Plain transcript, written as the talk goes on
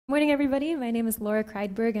Morning, everybody. My name is Laura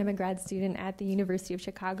Kreidberg. I'm a grad student at the University of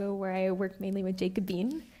Chicago, where I work mainly with Jacob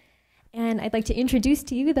Bean. And I'd like to introduce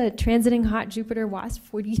to you the transiting hot Jupiter WASP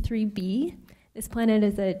 43b. This planet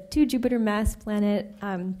is a 2-Jupiter mass planet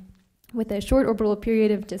with a short orbital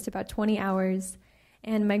period of just about 20 hours.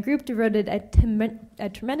 And my group devoted a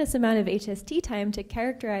tremendous amount of HST time to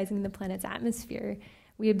characterizing the planet's atmosphere.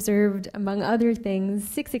 We observed, among other things,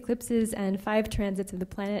 6 eclipses and 5 transits of the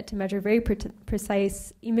planet to measure very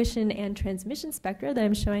precise emission and transmission spectra that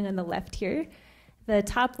I'm showing on the left here. The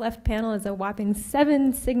top left panel is a whopping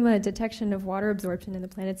 7 sigma detection of water absorption in the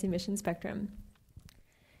planet's emission spectrum.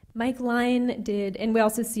 Mike Line did, and we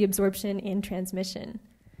also see absorption in transmission.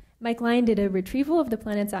 Mike Line did a retrieval of the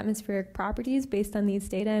planet's atmospheric properties based on these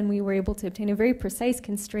data, and we were able to obtain a very precise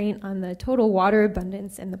constraint on the total water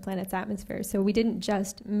abundance in the planet's atmosphere. So we didn't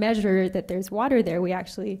just measure that there's water there, we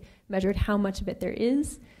actually measured how much of it there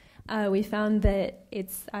is. We found that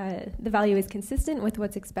the value is consistent with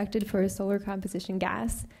what's expected for a solar composition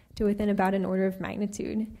gas to within about an order of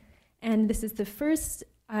magnitude. And this is the first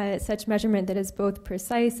such measurement that is both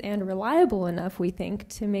precise and reliable enough, we think,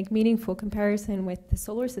 to make meaningful comparison with the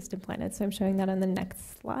solar system planets. So I'm showing that on the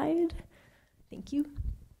next slide. Thank you.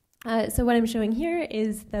 So what I'm showing here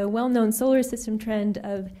is the well-known solar system trend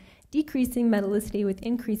of decreasing metallicity with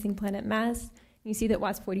increasing planet mass. You see that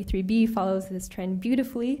WASP 43b follows this trend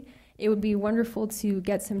beautifully. It would be wonderful to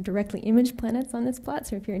get some directly imaged planets on this plot,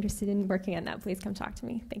 so if you're interested in working on that, please come talk to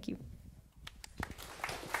me. Thank you.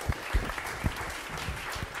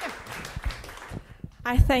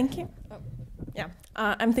 I thank you.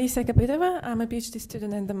 I'm Tasia Kapitova. I'm a PhD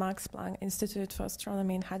student in the Max Planck Institute for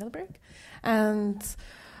Astronomy in Heidelberg. And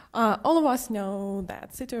all of us know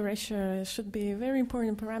that CTO ratio should be a very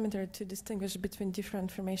important parameter to distinguish between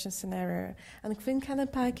different formation scenarios. And Quinn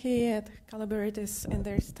Kanapaki and collaborators in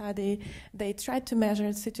their study, they tried to measure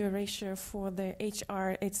CTO ratio for the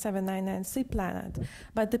HR 8799c planet.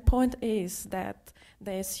 But the point is that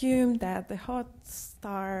they assumed that the hot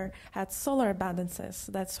star had solar abundances.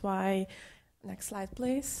 That's why, next slide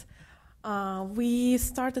please, we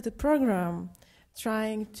started a program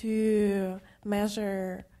trying to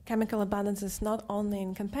measure chemical abundances not only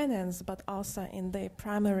in companions but also in the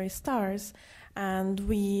primary stars. And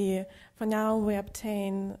for now we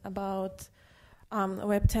obtain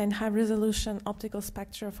high-resolution optical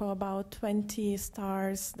spectra for about 20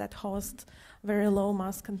 stars that host very low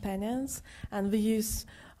mass companions, and we use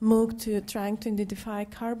MOOC to trying to identify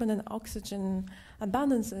carbon and oxygen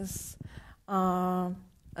abundances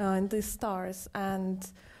in these stars. And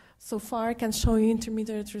so far I can show you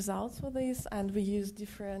intermediate results for this, and we use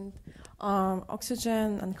different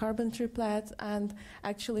oxygen and carbon triplets, and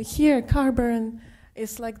actually here carbon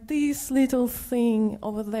is like this little thing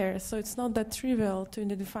over there, so it's not that trivial to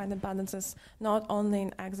identify abundances not only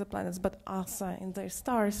in exoplanets but also in their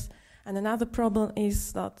stars. And another problem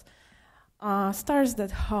is that stars that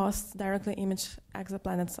host directly imaged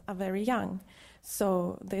exoplanets are very young,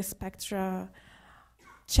 so the spectra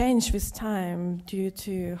change with time due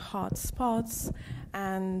to hot spots,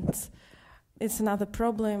 and it's another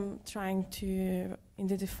problem trying to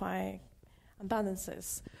identify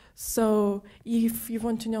abundances. So if you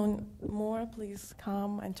want to know more, please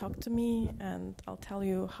come and talk to me, and I'll tell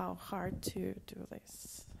you how hard to do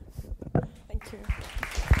this. Thank you.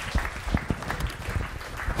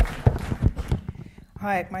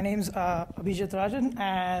 Hi, my name is Abhijit Rajan,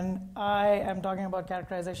 and I am talking about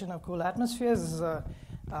characterization of cool atmospheres. This is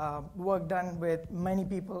work done with many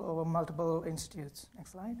people over multiple institutes.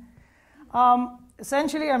 Next slide.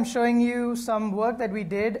 Essentially, I'm showing you some work that we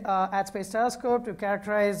did at Space Telescope to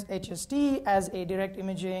characterize HST as a direct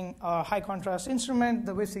imaging high contrast instrument,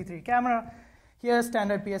 the WIFC-3 camera. Here's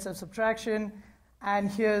standard PSF subtraction, and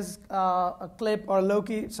here's a clip or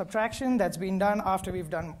low-key subtraction that's been done after we've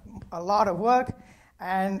done a lot of work.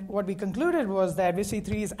 And what we concluded was that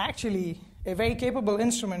WIFC-3 is actually a very capable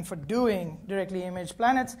instrument for doing directly imaged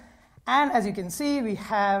planets. And as you can see, we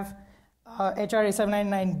have HRA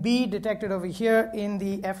 799b detected over here in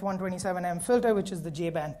the F127M filter, which is the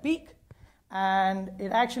J-band peak. And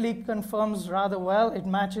it actually confirms rather well. It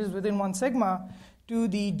matches within 1 sigma to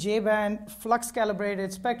the J-band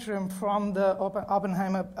flux-calibrated spectrum from the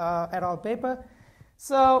Oppenheimer et al. Paper.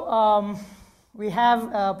 So we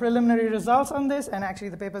have preliminary results on this, and actually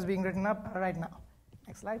the paper is being written up right now.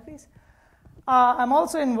 Next slide, please. I'm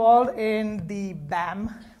also involved in the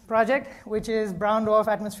BAM project, which is Brown Dwarf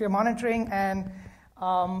Atmosphere Monitoring, and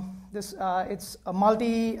it's a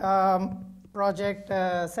multi-project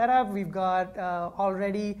setup. We've got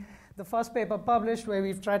already the first paper published where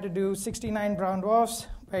we've tried to do 69 brown dwarfs,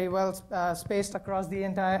 very well spaced across the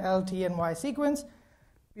entire L, T, and Y sequence.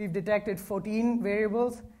 we've detected 14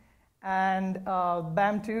 variables, and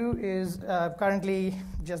BAM2 is currently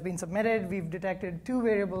just been submitted. We've detected 2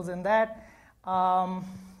 variables in that.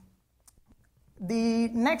 The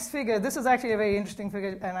next figure, this is actually a very interesting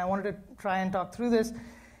figure, and I wanted to try and talk through this.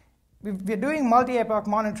 We're doing multi-epoch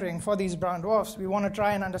monitoring for these brown dwarfs. We want to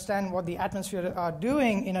try and understand what the atmosphere are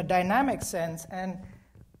doing in a dynamic sense, and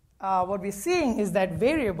what we're seeing is that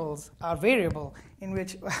variables are variable, in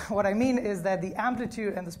which what I mean is that the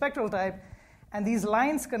amplitude and the spectral type, and these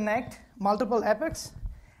lines connect multiple epochs,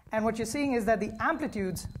 and what you're seeing is that the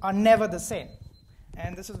amplitudes are never the same.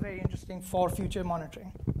 And this is very interesting for future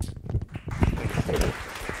monitoring.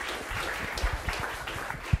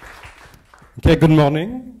 Okay, good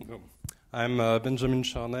morning. I'm Benjamin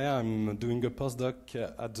Charnay. I'm doing a postdoc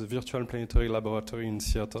at the Virtual Planetary Laboratory in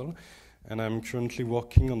Seattle, and I'm currently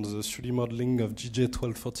working on the 3D modeling of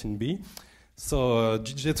GJ1214b. So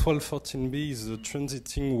GJ1214b is a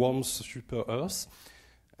transiting warm super-Earth,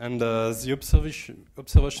 and the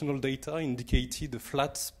observational data indicated a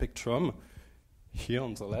flat spectrum here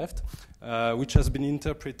on the left, which has been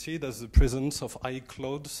interpreted as the presence of high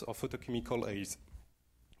clouds of photochemical haze.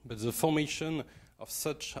 But the formation of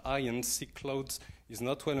such high and thick clouds is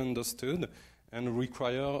not well understood and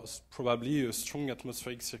requires probably a strong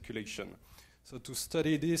atmospheric circulation. So to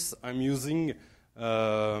study this, I'm using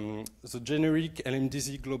the generic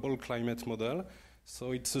LMDZ global climate model.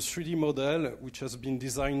 So it's a 3D model which has been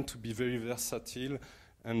designed to be very versatile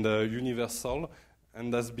and universal,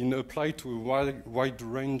 and has been applied to a wide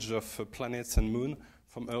range of planets and moon,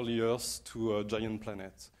 from early Earth to giant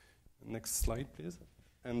planets. Next slide, please.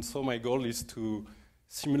 And so my goal is to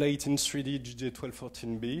simulate in 3D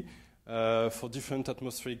GJ1214b for different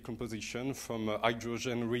atmospheric composition, from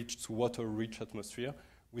hydrogen-rich to water-rich atmosphere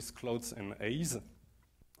with clouds and haze,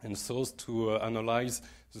 and so to analyze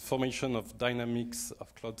the formation of dynamics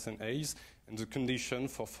of clouds and haze and the condition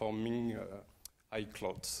for forming high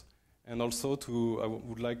clouds. And also I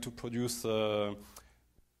would like to produce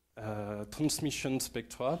transmission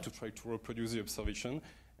spectra to try to reproduce the observation,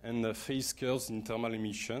 and phase curves in thermal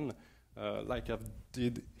emission, like I've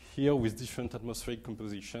did here with different atmospheric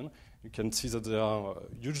composition. You can see that there are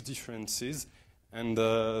huge differences, and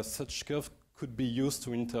such curve could be used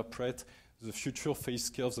to interpret the future phase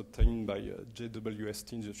curves obtained by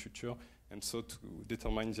JWST in the future, and so to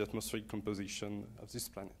determine the atmospheric composition of this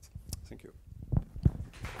planet. Thank you.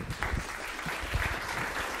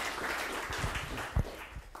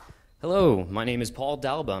 Hello, my name is Paul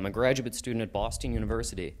Dalba. I'm a graduate student at Boston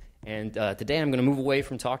University. And today I'm going to move away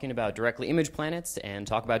from talking about directly imaged planets and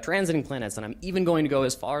talk about transiting planets. And I'm even going to go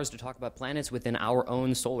as far as to talk about planets within our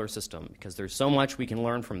own solar system, because there's so much we can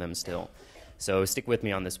learn from them still. So stick with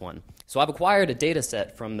me on this one. So I've acquired a data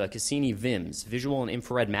set from the Cassini VIMS, Visual and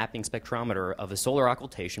Infrared Mapping Spectrometer of a solar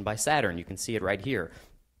occultation by Saturn. You can see it right here.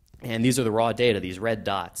 And these are the raw data, these red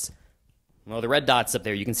dots. Well, the red dots up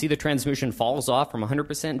there, you can see the transmission falls off from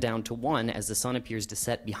 100% down to 1 as the sun appears to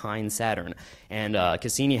set behind Saturn. And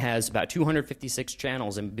Cassini has about 256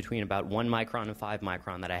 channels in between about 1 micron and 5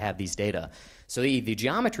 micron that I have these data. So the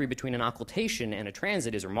geometry between an occultation and a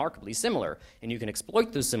transit is remarkably similar, and you can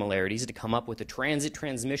exploit those similarities to come up with a transit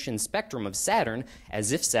transmission spectrum of Saturn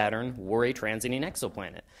as if Saturn were a transiting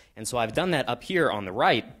exoplanet. And so I've done that up here on the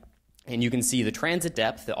right. And you can see the transit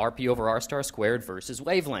depth, the RP over R star squared versus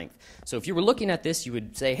wavelength. So if you were looking at this, you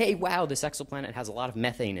would say, hey, wow, this exoplanet has a lot of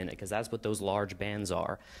methane in it, because that's what those large bands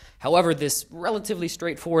are. However, this relatively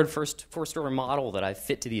straightforward first-order model that I've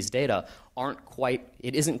fit to these data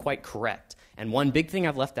isn't quite correct. And one big thing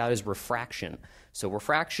I've left out is refraction. So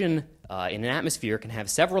refraction in an atmosphere can have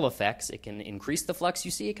several effects. It can increase the flux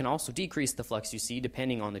you see. It can also decrease the flux you see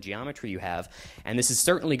depending on the geometry you have. And this is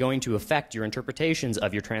certainly going to affect your interpretations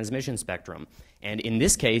of your transmission spectrum. And in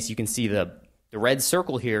this case, you can see the red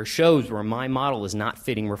circle here shows where my model is not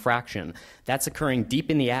fitting refraction. That's occurring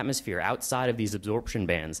deep in the atmosphere, outside of these absorption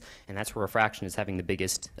bands. And that's where refraction is having the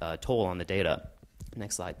biggest toll on the data.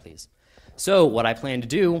 Next slide, please. So what I plan to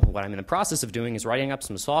do, what I'm in the process of doing, is writing up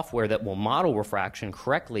some software that will model refraction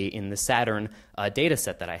correctly in the Saturn data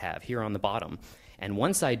set that I have here on the bottom. And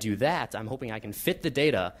once I do that, I'm hoping I can fit the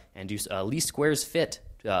data and do least squares fit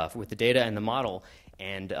with the data and the model,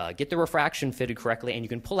 and get the refraction fitted correctly, and you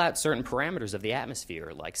can pull out certain parameters of the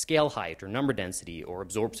atmosphere, like scale height or number density or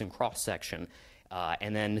absorption cross-section.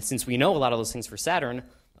 And then since we know a lot of those things for Saturn,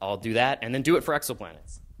 I'll do that and then do it for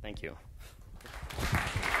exoplanets. Thank you.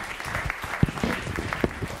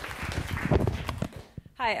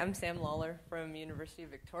 Hi, I'm Sam Lawler from University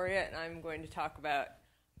of Victoria, and I'm going to talk about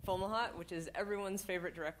Fomalhaut, which is everyone's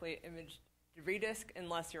favorite directly imaged debris disk,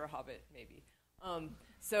 unless you're a hobbit, maybe.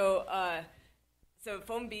 So So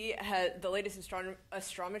foam B, the latest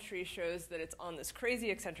astrometry shows that it's on this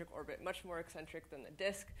crazy eccentric orbit, much more eccentric than the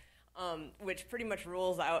disk, which pretty much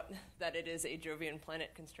rules out that it is a Jovian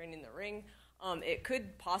planet constraining the ring. It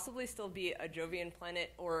could possibly still be a Jovian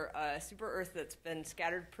planet or a super-Earth that's been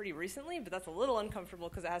scattered pretty recently, but that's a little uncomfortable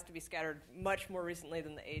because it has to be scattered much more recently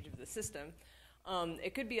than the age of the system.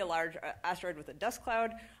 It could be a large asteroid with a dust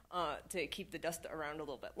cloud to keep the dust around a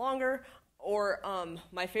little bit longer, or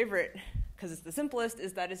my favorite, because it's the simplest,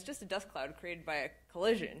 is that it's just a dust cloud created by a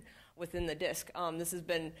collision within the disk. This has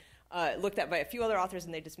been looked at by a few other authors,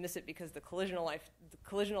 and they dismiss it because the collisional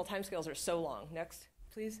timescales are so long. Next,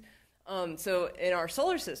 please. So in our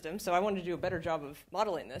solar system, so I wanted to do a better job of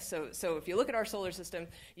modeling this. So if you look at our solar system,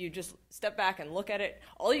 you just step back and look at it.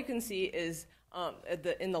 All you can see is,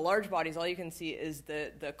 in the large bodies, all you can see is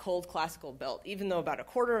the cold classical belt, even though about a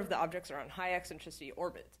quarter of the objects are on high eccentricity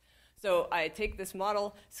orbits. So I take this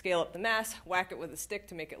model, scale up the mass, whack it with a stick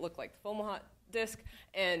to make it look like the Fomalhaut disk,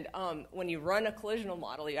 and when you run a collisional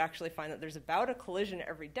model, you actually find that there's about a collision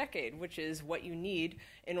every decade, which is what you need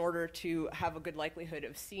in order to have a good likelihood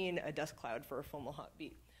of seeing a dust cloud for a Fomalhaut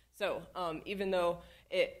B. So even though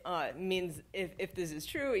it means, if this is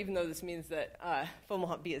true, even though this means that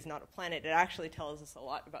Fomalhaut B is not a planet, it actually tells us a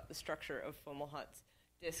lot about the structure of Fomalhaut's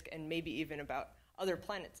disk and maybe even about other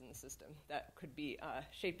planets in the system that could be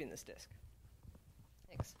shaping this disk.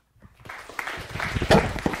 Thanks.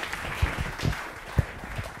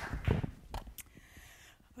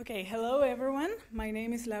 Okay, hello everyone. My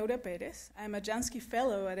name is Laura Perez. I'm a Jansky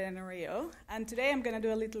Fellow at NREO, and today I'm going to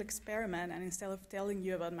do a little experiment, and instead of telling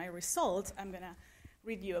you about my results, I'm going to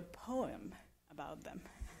read you a poem about them.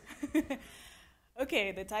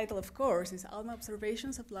 Okay, the title, of course, is ALMA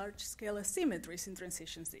Observations of Large-Scale Asymmetries in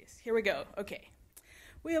Transition Disks. Here we go. Okay.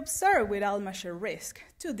 We observe with ALMA shear risk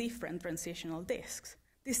 2 different transitional disks.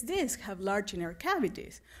 These disks have large inner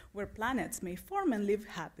cavities where planets may form and live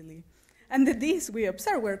happily. And the disks we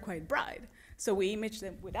observe were quite bright, so we imaged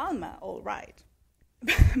them with ALMA all right.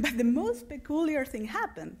 But the most peculiar thing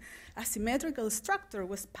happened. A symmetrical structure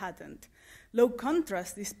was patent. Low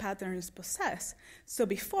contrast these patterns possess, so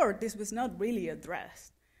before this was not really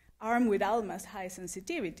addressed. Armed with ALMA's high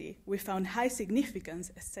sensitivity, we found high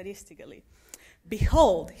significance statistically.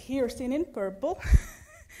 Behold, here seen in purple,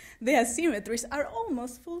 the asymmetries are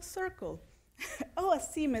almost full circle. Oh,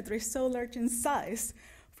 asymmetry so large in size,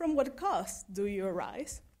 from what cause do you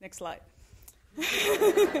arise? Next slide.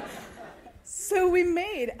 So we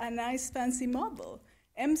made a nice fancy model.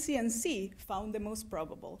 MC&C found the most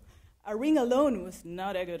probable. A ring alone was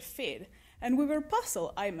not a good fit, and we were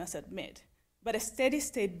puzzled, I must admit. But a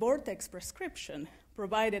steady-state vortex prescription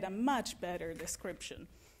provided a much better description.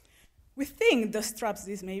 We think the straps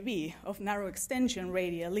this may be of narrow extension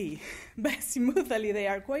radially, but smoothly they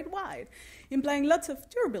are quite wide, implying lots of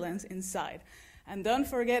turbulence inside. And don't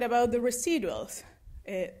forget about the residuals.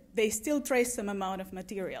 They still trace some amount of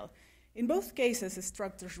material. In both cases,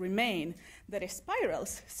 structures remain that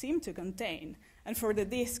spirals seem to contain. And for the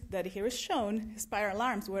disk that here is shown, spiral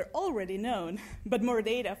arms were already known, but more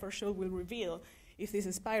data for sure will reveal if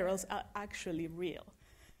these spirals are actually real.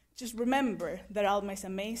 Just remember that ALMA is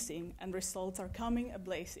amazing and results are coming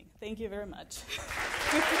a-blazing. Thank you very much.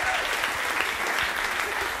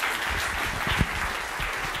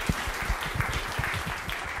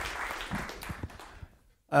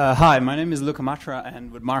 Hi, my name is Luca Matra,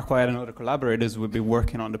 and with Mark Wyatt and other collaborators, we've been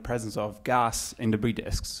working on the presence of gas in debris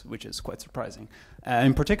disks, which is quite surprising.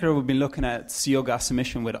 In particular, we've been looking at CO gas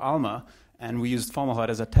emission with ALMA, and we used Fomalhaut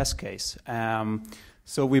as a test case.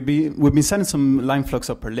 So we've been setting some line flux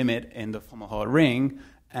upper limit in the Fomalhaut ring,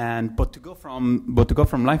 but to go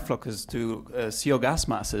from line fluxes to CO gas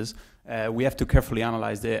masses, we have to carefully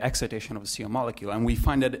analyze the excitation of a CO molecule, and we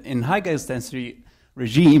find that in high gas density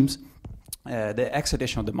regimes, the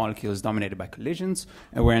excitation of the molecule is dominated by collisions,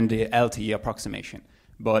 and we're in the LTE approximation.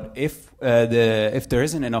 But if there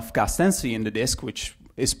isn't enough gas density in the disk, which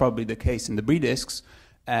is probably the case in debris disks,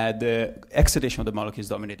 the excitation of the molecule is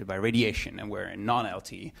dominated by radiation, and we're in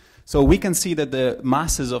non-LTE. So we can see that the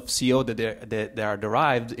masses of CO that are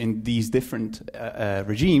derived in these different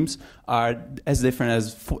regimes are as different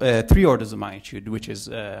as 3 orders of magnitude, which is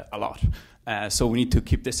a lot. So we need to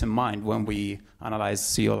keep this in mind when we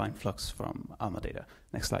analyze CO line flux from ALMA data.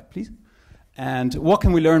 Next slide, please. And what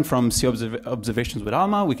can we learn from CO observations with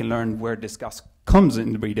ALMA? We can learn where this gas comes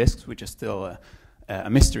in debris disks, which is still a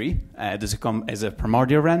mystery. Does it come as a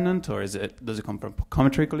primordial remnant, or does it come from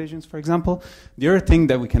cometary collisions, for example? The other thing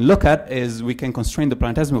that we can look at is we can constrain the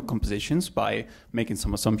planetesimal compositions by making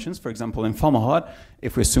some assumptions. For example, in Fomalhaut,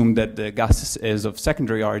 if we assume that the gas is of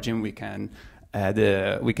secondary origin, we can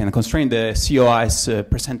we can constrain the COI's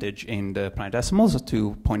percentage in the planetesimals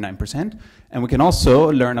to 0.9%. And we can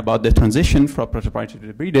also learn about the transition from protoparticle to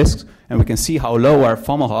debris disks, and we can see how low our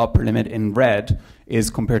formal upper limit in red is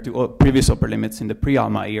compared to previous upper limits in the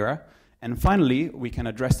pre-ALMA era. And finally, we can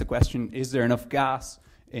address the question, is there enough gas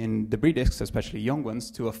in debris disks, especially young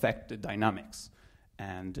ones, to affect the dynamics?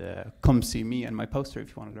 And come see me and my poster if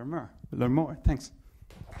you want to learn more. Thanks.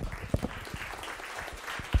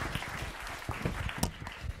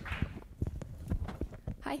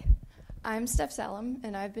 Hi, I'm Steph Salem,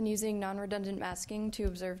 and I've been using non-redundant masking to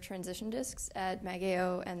observe transition disks at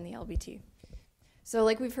MAGAO and the LBT. So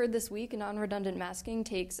like we've heard this week, non-redundant masking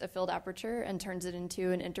takes a filled aperture and turns it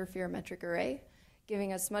into an interferometric array,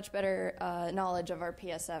 giving us much better knowledge of our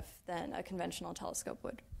PSF than a conventional telescope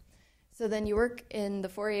would. So then you work in the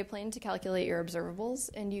Fourier plane to calculate your observables,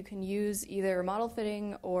 and you can use either model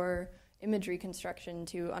fitting or image reconstruction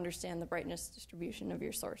to understand the brightness distribution of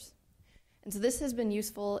your source. And so this has been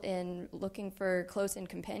useful in looking for close-in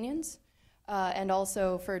companions and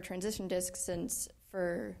also for transition disks, since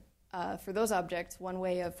for those objects, one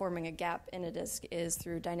way of forming a gap in a disk is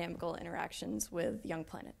through dynamical interactions with young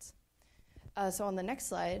planets. So on the next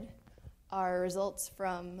slide are results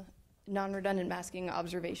from non-redundant masking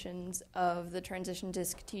observations of the transition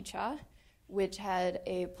disk T-Cha, which had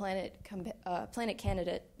a planet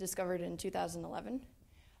candidate discovered in 2011.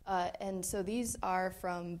 And so these are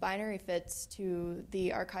from binary fits to the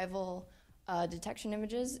archival detection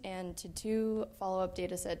images and to 2 follow-up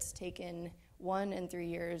data sets taken 1 and 3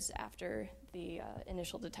 years after the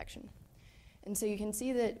initial detection. And so you can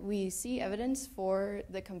see that we see evidence for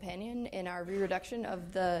the companion in our re-reduction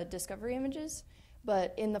of the discovery images,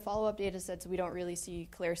 but in the follow-up data sets, we don't really see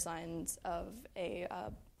clear signs of a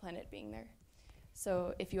planet being there.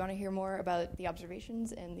 So if you want to hear more about the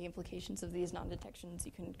observations and the implications of these non-detections,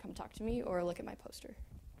 you can come talk to me or look at my poster.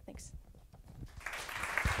 Thanks.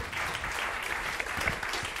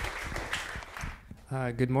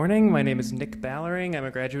 Good morning. My name is Nick Ballering. I'm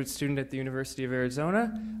a graduate student at the University of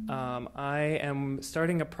Arizona. I am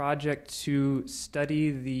starting a project to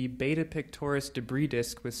study the Beta Pictoris debris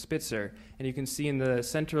disk with Spitzer. And you can see in the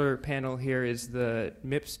center panel here is the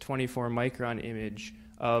MIPS 24 micron image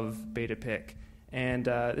of Beta Pic. And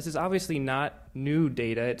this is obviously not new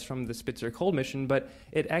data. It's from the Spitzer cold mission, but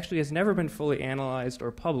it actually has never been fully analyzed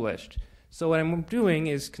or published. So what I'm doing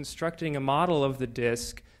is constructing a model of the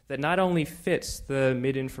disk that not only fits the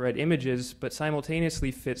mid-infrared images, but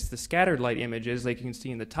simultaneously fits the scattered light images, like you can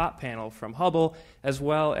see in the top panel from Hubble, as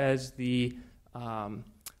well as the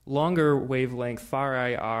longer wavelength far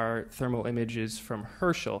IR thermal images from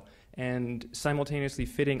Herschel. And simultaneously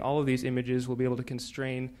fitting all of these images, we'll be able to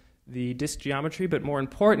constrain the disk geometry, but more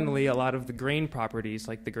importantly, a lot of the grain properties,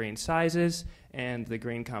 like the grain sizes and the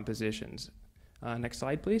grain compositions. Next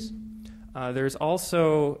slide, please. There's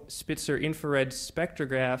also Spitzer infrared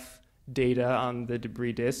spectrograph data on the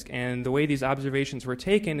debris disk, and the way these observations were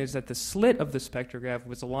taken is that the slit of the spectrograph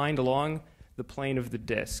was aligned along the plane of the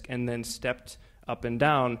disk and then stepped up and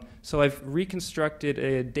down. So I've reconstructed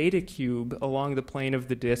a data cube along the plane of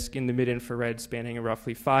the disk in the mid-infrared, spanning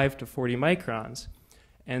roughly 5 to 40 microns.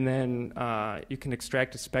 And then you can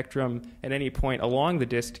extract a spectrum at any point along the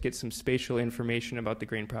disk to get some spatial information about the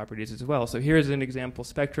grain properties as well. So here's an example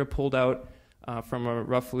spectra pulled out from a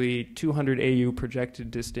roughly 200 AU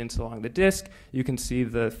projected distance along the disk. You can see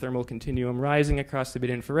the thermal continuum rising across the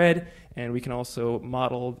mid-infrared, and we can also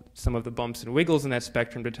model some of the bumps and wiggles in that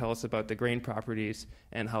spectrum to tell us about the grain properties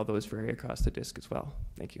and how those vary across the disk as well.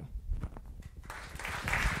 Thank you.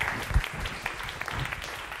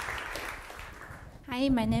 Hi,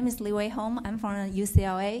 my name is Li Wei Hong. I'm from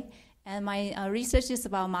UCLA, and my research is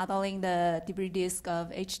about modeling the debris disk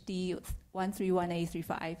of HD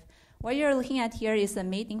 131A35. What you're looking at here is the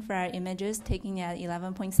mid-infrared images taken at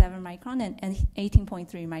 11.7 micron and 18.3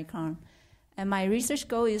 micron. And my research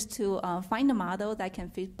goal is to find a model that can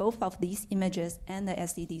fit both of these images and the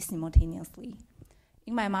SDD simultaneously.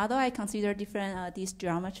 In my model, I consider different disk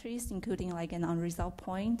geometries, including like an unresolved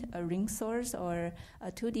point, a ring source, or a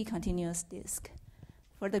 2D continuous disk.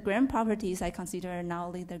 For the grain properties, I consider not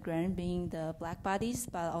only the grain being the black bodies,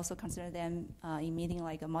 but also consider them emitting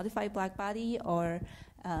like a modified black body, or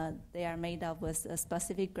they are made up with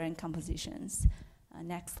specific grain compositions.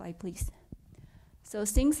 Next slide, please. So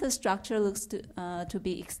since the structure looks to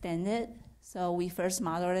be extended, so we first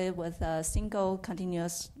modeled it with a single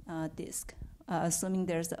continuous disk, assuming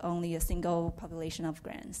there's only a single population of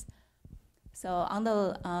grains. So on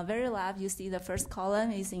the very left, you see the first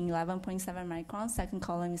column is in 11.7 micron, second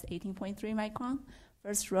column is 18.3 micron.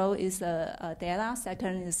 First row is data,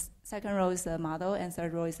 second row is the model, and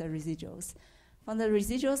third row is the residuals. From the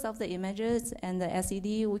residuals of the images and the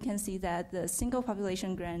SED, we can see that the single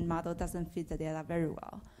population grain model doesn't fit the data very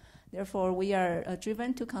well. Therefore, we are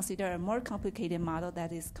driven to consider a more complicated model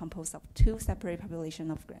that is composed of 2 separate populations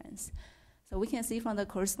of grains. So we can see from the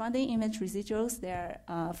corresponding image residuals,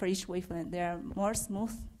 for each wavelength, they are more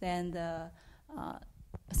smooth than the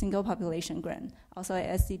single population grain. Also,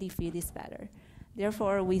 SCD fit is better.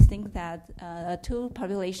 Therefore, we think that 2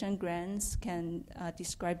 population grains can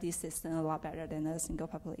describe this system a lot better than a single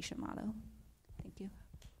population model. Thank you.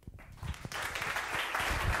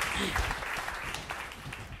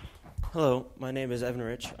 Hello, my name is Evan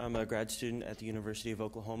Rich. I'm a grad student at the University of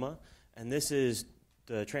Oklahoma, and this is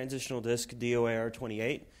the transitional disk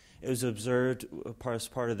DOAR28. It was observed as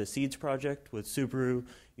part of the SEEDS project with Subaru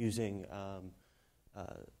using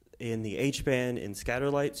in the H-band in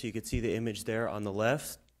scatter light, so you could see the image there on the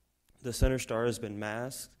left. The center star has been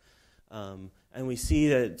masked, and we see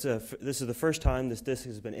that this is the first time this disk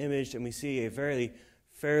has been imaged, and we see a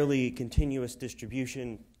fairly continuous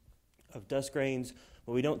distribution of dust grains,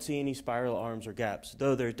 but we don't see any spiral arms or gaps,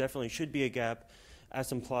 though there definitely should be a gap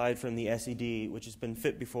as implied from the SED, which has been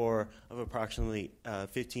fit before, of approximately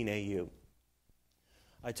 15 AU.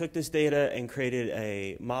 I took this data and created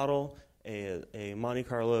a model, a Monte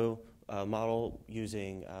Carlo model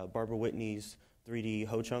using Barbara Whitney's 3D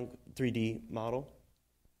Ho-Chunk 3D model,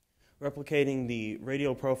 replicating the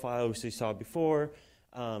radial profile which we saw before,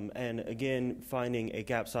 and again finding a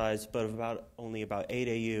gap size but of only about 8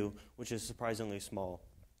 AU, which is surprisingly small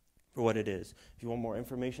for what it is. If you want more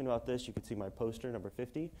information about this, you can see my poster, number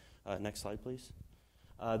 50. Next slide, please.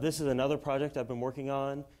 This is another project I've been working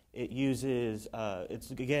on. It uses,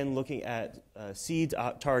 it's again looking at seed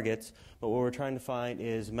targets, but what we're trying to find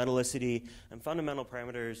is metallicity and fundamental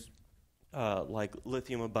parameters like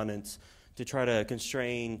lithium abundance to try to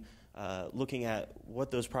constrain looking at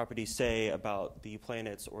what those properties say about the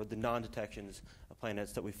planets or the non-detections of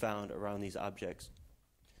planets that we found around these objects.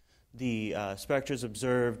 The spectra is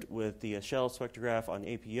observed with the shell spectrograph on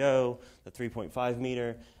APO, the 3.5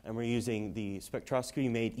 meter, and we're using the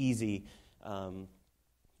spectroscopy made easy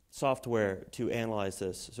software to analyze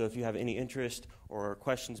this. So if you have any interest or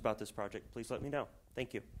questions about this project, please let me know.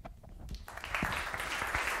 Thank you.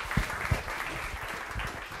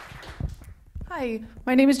 Hi,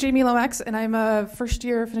 my name is Jamie Lomax, and I'm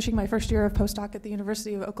finishing my first year of postdoc at the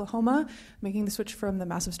University of Oklahoma, making the switch from the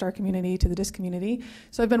massive star community to the disk community.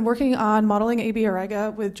 So I've been working on modeling AB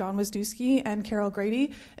Auriga with John Wisniewski and Carol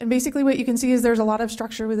Grady, and basically what you can see is there's a lot of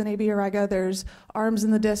structure within AB Auriga. There's arms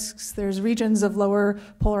in the disks, there's regions of lower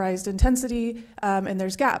polarized intensity, and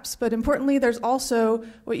there's gaps. But importantly, there's also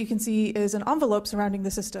what you can see is an envelope surrounding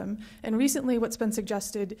the system. And recently what's been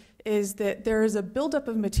suggested is that there is a buildup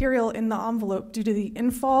of material in the envelope due to the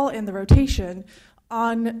infall and the rotation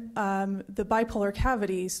on the bipolar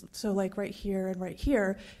cavities, so like right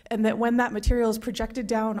here, and that when that material is projected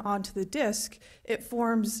down onto the disk, it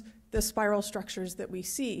forms the spiral structures that we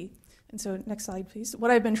see. And so next slide, please.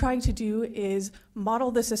 What I've been trying to do is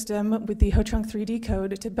model the system with the Ho-Chunk 3D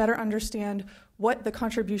code to better understand what the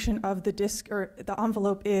contribution of the disk or the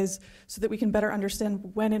envelope is so that we can better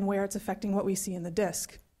understand when and where it's affecting what we see in the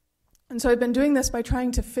disk. And so I've been doing this by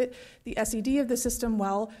trying to fit the SED of the system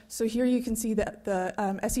well. So here you can see that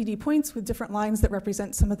the SED points with different lines that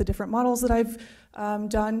represent some of the different models that I've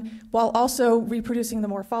done, while also reproducing the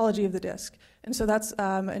morphology of the disk. And so that's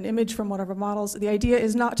an image from one of our models. The idea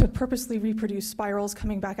is not to purposely reproduce spirals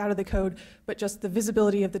coming back out of the code, but just the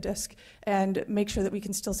visibility of the disk and make sure that we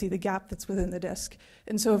can still see the gap that's within the disk.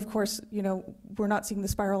 And so, of course, we're not seeing the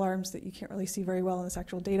spiral arms that you can't really see very well in this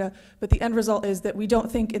actual data, but the end result is that we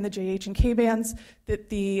don't think in the JH and K bands that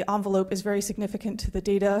the envelope is very significant to the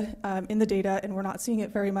data, in the data, and we're not seeing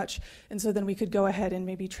it very much. And so then we could go ahead and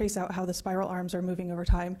maybe trace out how the spiral arms are moving over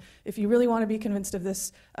time. If you really want to be convinced of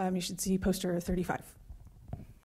this, you should see poster 35.